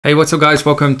Hey, what's up guys,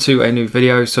 welcome to a new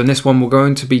video. So in this one we're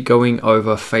going to be going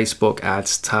over Facebook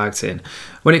ads targeting.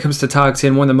 When it comes to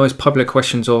targeting, one of the most popular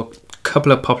questions, or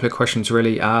couple of popular questions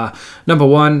really, are number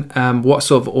one, what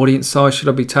sort of audience size should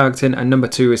I be targeting, and number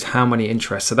two is how many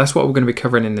interests. So that's what we're going to be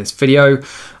covering in this video,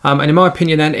 and in my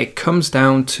opinion then it comes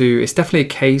down to, it's definitely a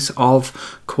case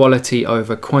of quality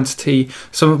over quantity.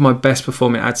 Some of my best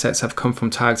performing ad sets have come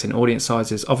from targeting audience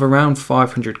sizes of around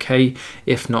 500k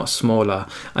if not smaller,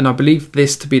 and I believe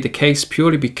this to be the case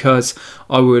purely because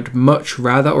I would much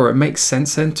rather, or it makes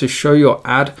sense then, to show your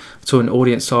ad to an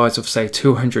audience size of say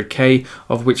 200k,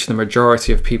 of which the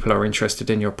majority of people are interested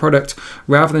in your product,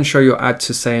 rather than show your ad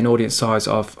to say an audience size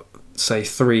of say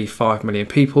 3-5 million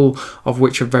people, of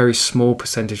which a very small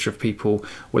percentage of people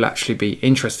will actually be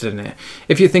interested in it.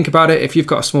 If you think about it, if you've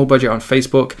got a small budget on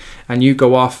Facebook and you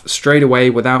go off straight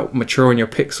away without maturing your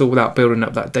pixel, without building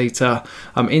up that data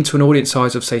into an audience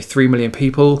size of say 3 million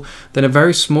people, then a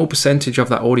very small percentage of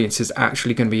that audience is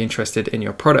actually going to be interested in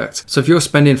your product. So if you're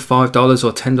spending $5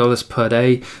 or $10 per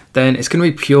day, then it's going to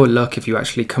be pure luck if you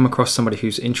actually come across somebody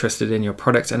who's interested in your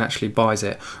product and actually buys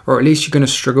it, or at least you're going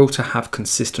to struggle to have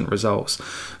consistent results.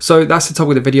 So that's the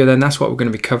topic of the video then, that's what we're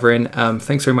going to be covering.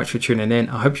 Thanks very much for tuning in,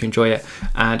 I hope you enjoy it,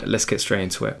 and let's get straight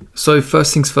into it. So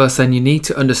first things first then, you need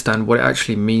to understand what it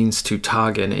actually means to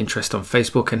target an interest on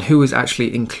Facebook and who is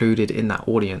actually included in that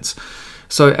audience.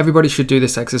 So everybody should do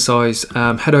this exercise.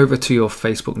 Head over to your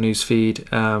Facebook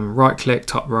newsfeed, right click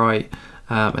top right,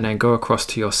 and then go across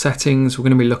to your settings. We're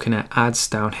going to be looking at ads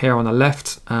down here on the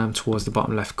left, towards the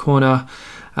bottom left corner,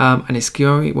 and it's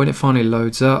going, when it finally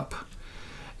loads up,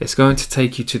 it's going to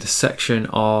take you to the section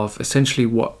of essentially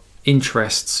what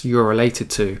interests you're related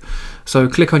to. So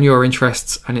click on your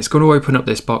interests and it's going to open up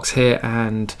this box here,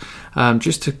 and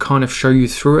just to kind of show you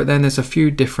through it then, there's a few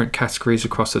different categories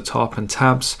across the top and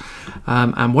tabs,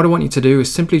 and what I want you to do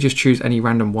is simply just choose any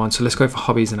random one. So let's go for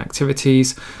hobbies and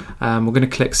activities. We're going to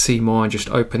click see more and just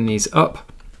open these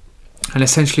up. And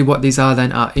essentially what these are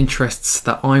then are interests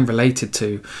that I'm related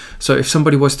to. So if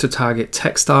somebody was to target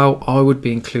textile, I would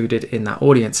be included in that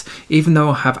audience, even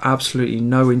though I have absolutely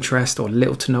no interest or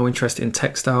little to no interest in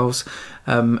textiles.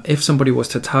 If somebody was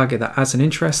to target that as an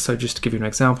interest, so just to give you an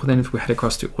example then, if we head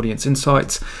across to audience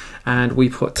insights and we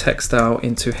put textile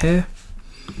into here,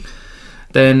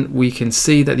 then we can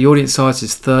see that the audience size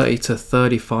is 30 to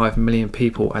 35 million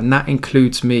people, and that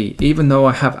includes me, even though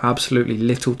I have absolutely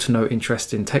little to no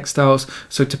interest in textiles.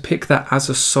 So to pick that as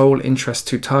a sole interest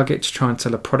to target, to try and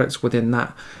sell a product within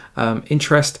that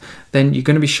interest, then you're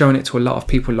going to be showing it to a lot of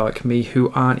people like me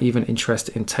who aren't even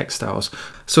interested in textiles.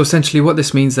 So essentially what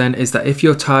this means then is that if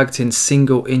you're targeting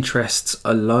single interests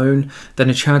alone, then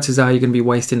the chances are you're going to be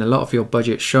wasting a lot of your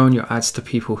budget showing your ads to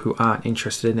people who aren't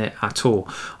interested in it at all.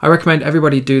 I recommend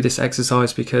everybody do this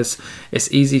exercise because it's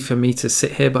easy for me to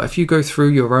sit here, but if you go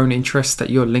through your own interests that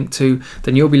you're linked to,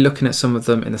 then you'll be looking at some of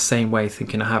them in the same way,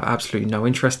 thinking I have absolutely no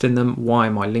interest in them, why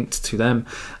am I linked to them?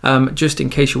 Just in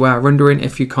case you are wondering,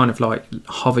 if you kind of like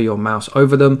hover your mouse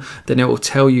over them, then it will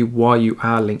tell you why you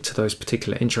are linked to those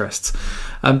particular interests.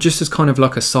 Just as kind of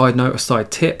like a side note, a side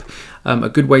tip, a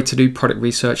good way to do product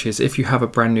research is if you have a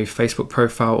brand new Facebook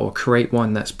profile or create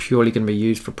one that's purely going to be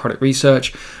used for product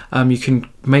research, you can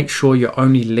make sure you're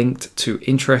only linked to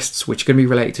interests which are going to be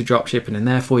related to dropshipping, and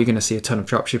therefore you're going to see a ton of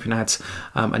dropshipping ads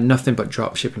and nothing but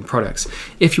dropshipping products.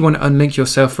 If you want to unlink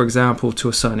yourself, for example, to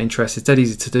a certain interest, it's dead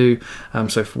easy to do.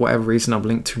 So for whatever reason I'm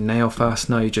linked to nail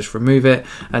fastener, you just remove it,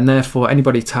 and therefore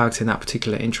anybody targeting that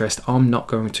particular interest, I'm not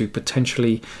going to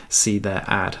potentially see their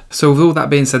ad. So with all that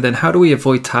being said then, how do we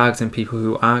avoid targeting people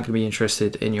who aren't going to be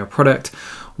interested in your product?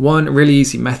 One really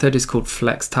easy method is called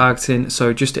flex targeting.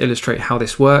 So just to illustrate how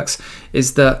this works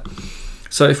is that,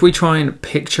 so if we try and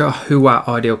picture who our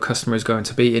ideal customer is going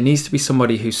to be, it needs to be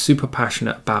somebody who's super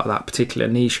passionate about that particular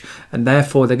niche, and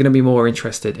therefore they're going to be more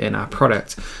interested in our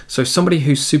product. So somebody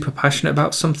who's super passionate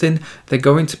about something, they're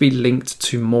going to be linked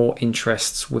to more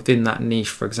interests within that niche,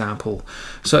 for example.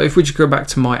 So if we just go back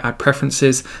to my ad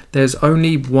preferences, there's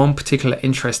only one particular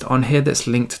interest on here that's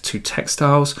linked to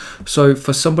textiles. So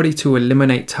for somebody to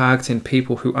eliminate targeting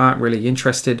people who aren't really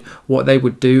interested, what they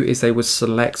would do is they would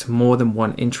select more than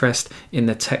one interest in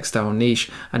the textile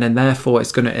niche, and then therefore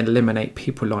it's going to eliminate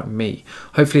people like me.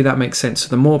 Hopefully that makes sense. So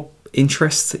the more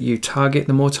interests that you target,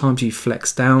 the more times you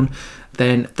flex down,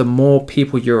 then the more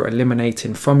people you're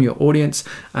eliminating from your audience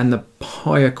and the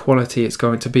higher quality it's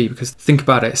going to be. Because think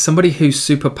about it, somebody who's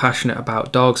super passionate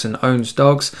about dogs and owns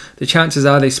dogs, the chances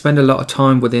are they spend a lot of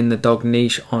time within the dog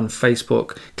niche on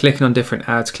Facebook, clicking on different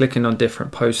ads, clicking on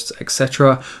different posts,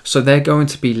 etc. So they're going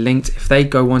to be linked. If they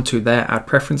go onto their ad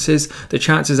preferences, the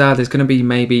chances are there's going to be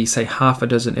maybe say half a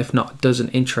dozen, if not a dozen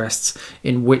interests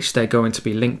in which they're going to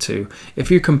be linked to.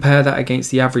 If you compare that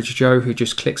against the average Joe who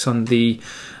just clicks on the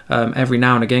every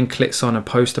now and again clicks on a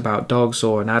post about dogs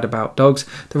or an ad about dogs,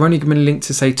 they're only going to link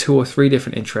to say 2 or 3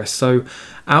 different interests. So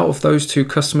out of those 2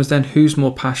 customers, then who's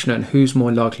more passionate and who's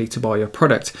more likely to buy your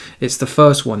product? It's the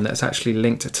first one that's actually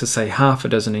linked to say half a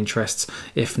dozen interests,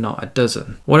 if not a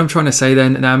dozen. What I'm trying to say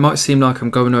then, now it might seem like I'm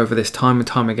going over this time and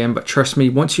time again, but trust me,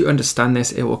 once you understand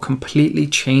this, it will completely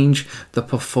change the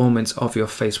performance of your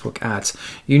Facebook ads.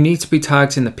 You need to be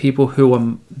targeting the people who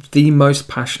are the most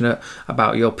passionate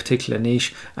about your particular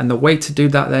niche, and the way to do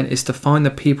that then is to find the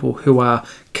people who are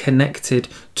connected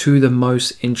to the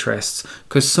most interests,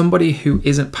 because somebody who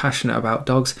isn't passionate about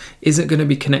dogs isn't going to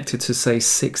be connected to say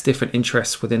 6 different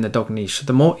interests within the dog niche. So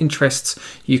the more interests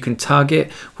you can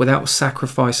target without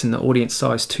sacrificing the audience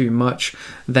size too much,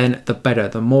 then the better.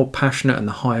 The more passionate and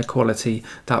the higher quality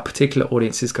that particular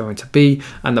audience is going to be,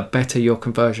 and the better your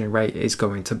conversion rate is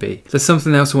going to be. There's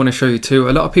something else I want to show you too.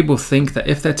 A lot of people think that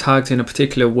if they're targeting a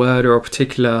particular word or a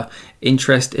particular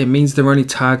interest, it means they're only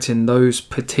targeting those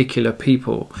particular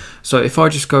people. So if I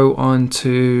just go on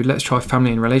to, let's try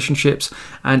family and relationships,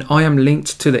 and I am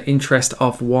linked to the interest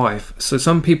of wife. So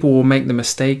some people will make the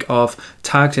mistake of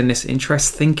targeting this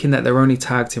interest thinking that they're only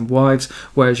targeting wives,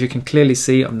 whereas you can clearly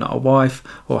see I'm not a wife,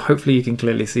 or hopefully you can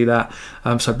clearly see that.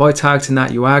 So by targeting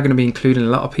that, you are going to be including a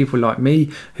lot of people like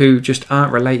me who just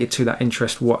aren't related to that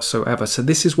interest whatsoever. So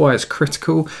this is why it's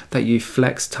critical that you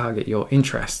flex target your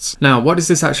interests. Now, what does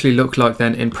this actually look like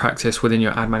then in practice within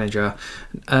your ad manager?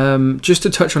 Just to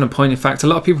touch on a point, in fact, a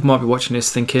lot of people might be watching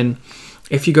this thinking,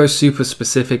 if you go super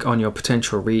specific on your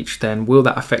potential reach, then will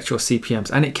that affect your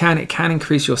CPMs? And it can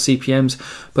increase your CPMs,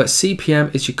 but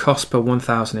CPM is your cost per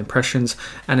 1,000 impressions.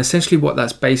 And essentially what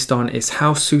that's based on is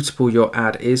how suitable your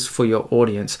ad is for your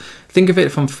audience. Think of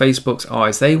it from Facebook's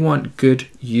eyes. They want a good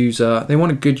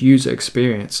user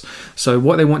experience. So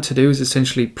what they want to do is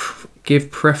essentially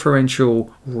give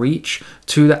preferential reach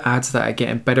to the ads that are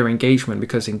getting better engagement,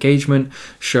 because engagement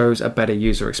shows a better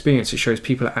user experience. It shows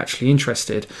people are actually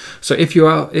interested. So if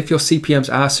your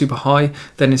CPMs are super high,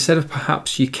 then instead of,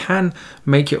 perhaps you can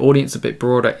make your audience a bit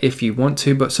broader if you want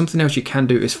to, but something else you can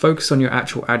do is focus on your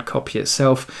actual ad copy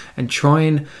itself and try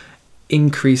and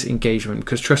increase engagement,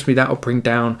 because trust me, that will bring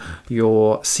down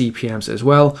your CPMs as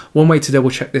well. One way to double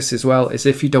check this as well is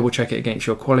if you double check it against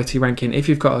your quality ranking. If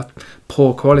you've got a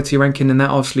poor quality ranking, then that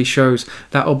obviously shows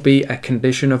that will be a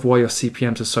condition of why your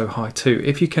CPMs are so high too.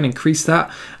 If you can increase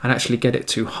that and actually get it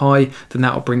too high, then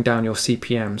that will bring down your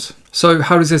CPMs. So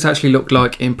how does this actually look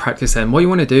like in practice then? What you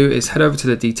want to do is head over to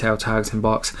the detailed targeting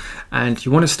box, and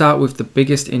you want to start with the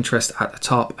biggest interest at the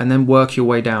top and then work your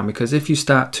way down, because if you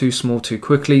start too small too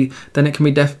quickly, then it can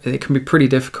be pretty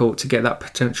difficult to get that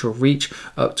potential reach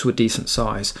up to a decent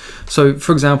size. So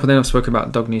for example, then I've spoken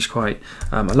about dog niche quite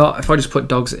a lot. If I just put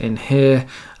dogs in here,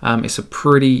 it's a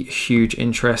pretty huge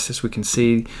interest, as we can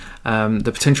see.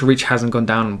 The potential reach hasn't gone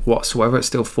down whatsoever. It's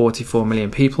still 44 million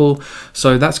people.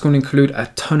 So that's going to include a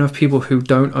ton of people who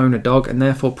don't own a dog and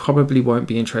therefore probably won't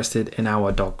be interested in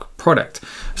our dog product.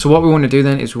 So what we want to do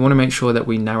then is we want to make sure that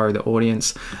we narrow the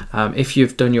audience. If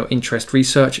you've done your interest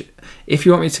research, if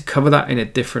you want me to cover that in a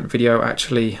different video,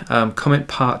 actually comment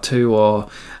part 2 or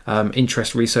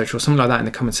interest research or something like that in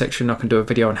the comment section. I can do a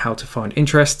video on how to find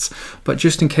interests, but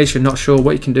just in case you're not sure,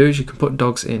 what you can do is you can put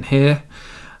dogs in here,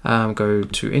 go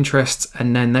to interests,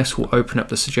 and then this will open up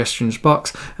the suggestions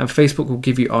box, and Facebook will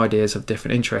give you ideas of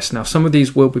different interests. Now some of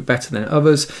these will be better than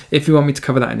others. If you want me to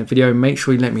cover that in a video, make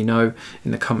sure you let me know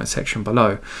in the comment section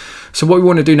below. So what we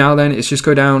want to do now then is just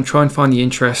go down, try and find the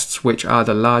interests which are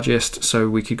the largest. So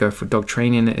we could go for dog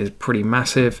training, it is pretty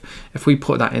massive. If we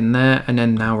put that in there and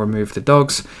then now remove the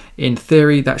dogs, in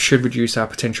theory that should reduce our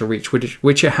potential reach,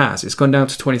 which it has. It's gone down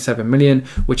to 27 million,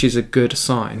 which is a good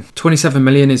sign. 27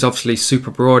 million is obviously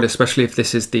super broad, especially if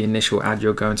this is the initial ad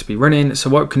you're going to be running. So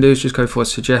what we can do is just go for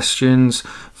suggestions,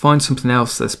 find something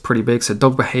else that's pretty big. So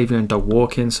dog behavior and dog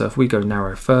walking. So if we go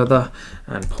narrow further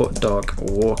and put dog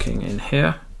walking in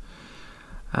here,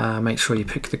 make sure you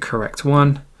pick the correct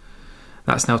one.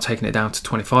 That's now taken it down to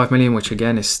 25 million, which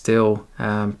again is still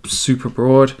super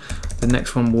broad. The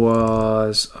next one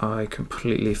was, I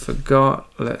completely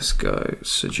forgot. Let's go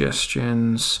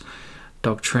suggestions,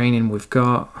 dog training we've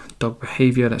got, dog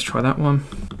behavior, let's try that one.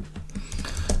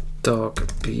 dog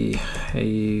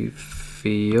behavior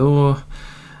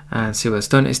and see what it's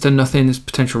done. It's done nothing. This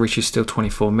potential reach is still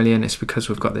 24 million. It's because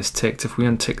we've got this ticked. If we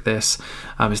untick this,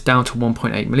 it's down to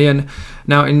 1.8 million.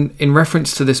 Now, in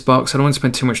reference to this box, I don't want to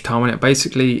spend too much time on it.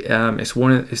 Basically,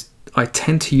 I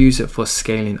tend to use it for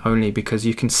scaling only because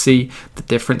you can see the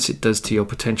difference it does to your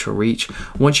potential reach.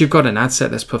 Once you've got an ad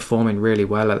set that's performing really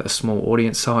well at a small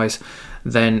audience size,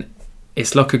 then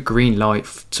it's like a green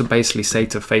light to basically say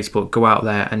to Facebook, go out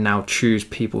there and now choose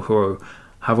people who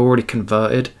have already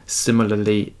converted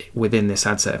similarly within this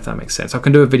ad set, if that makes sense. I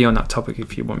can do a video on that topic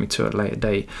if you want me to at a later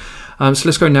date. So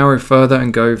let's go narrow further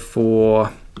and go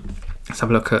for, let's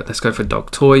have a look at, let's go for dog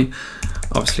toy.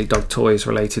 Obviously dog toy is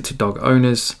related to dog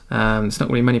owners. There's not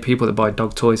really many people that buy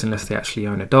dog toys unless they actually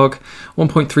own a dog.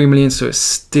 1.3 million, so it's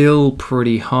still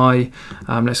pretty high.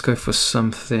 Let's go for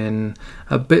something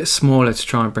a bit smaller to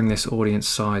try and bring this audience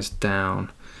size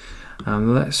down.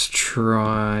 Let's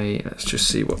just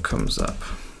see what comes up.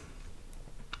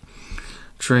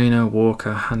 Trainer,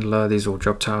 walker, handler, these are all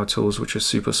job title tools which are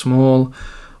super small.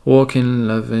 Walking,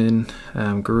 loving,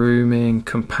 grooming,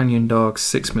 companion dog,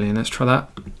 6 million, let's try that.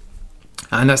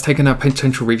 And that's taken our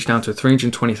potential reach down to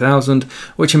 320,000,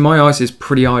 which in my eyes is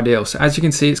pretty ideal. So as you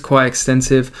can see, it's quite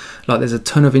extensive. Like there's a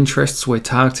ton of interests we're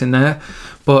targeting there.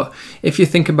 But if you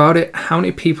think about it, how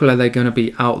many people are there going to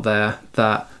be out there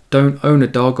that don't own a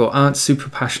dog or aren't super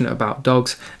passionate about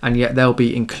dogs, and yet they'll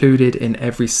be included in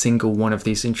every single one of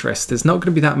these interests? There's not going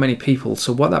to be that many people.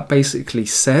 So what that basically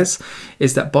says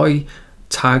is that by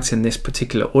targeting this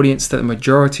particular audience, that the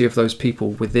majority of those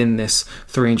people within this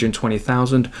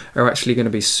 320,000 are actually going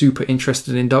to be super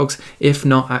interested in dogs, if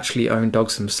not actually own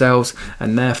dogs themselves,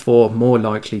 and therefore more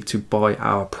likely to buy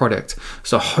our product.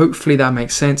 So hopefully that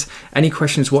makes sense. Any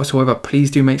questions whatsoever,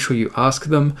 please do make sure you ask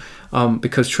them,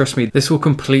 because trust me, this will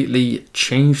completely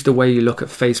change the way you look at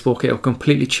Facebook. It'll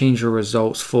completely change your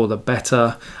results for the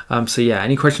better. So yeah,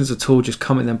 any questions at all, just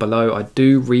comment them below. I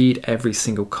do read every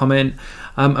single comment.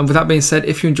 And with that being said,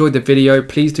 if you enjoyed the video,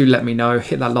 please do let me know.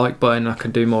 Hit that like button. I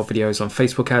can do more videos on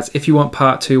Facebook ads. If you want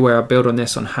part 2 where I build on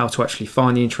this on how to actually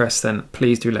find the interest, then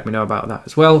please do let me know about that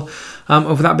as well. And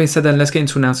with that being said, then let's get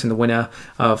into announcing the winner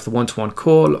of the one-to-one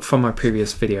call from my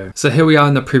previous video. So here we are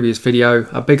in the previous video.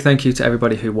 A big thank you to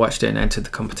everybody who watched it and entered the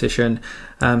competition.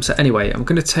 So anyway, I'm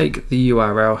going to take the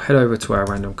URL, head over to our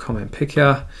random comment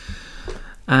picker.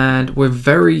 And we're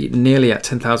very nearly at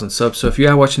 10,000 subs. So if you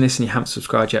are watching this and you haven't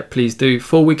subscribed yet, please do.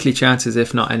 4 weekly chances,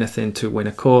 if not anything, to win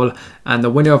a call. And the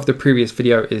winner of the previous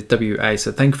video is WA.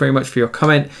 So thank you very much for your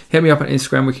comment. Hit me up on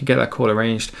Instagram. We can get that call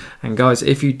arranged. And guys,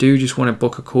 if you do just want to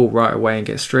book a call right away and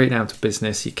get straight down to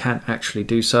business, you can actually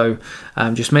do so.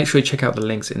 Just make sure you check out the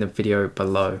links in the video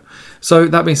below. So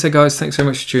that being said, guys, thanks so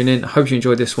much for tuning in. I hope you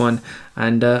enjoyed this one,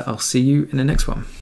 and I'll see you in the next one.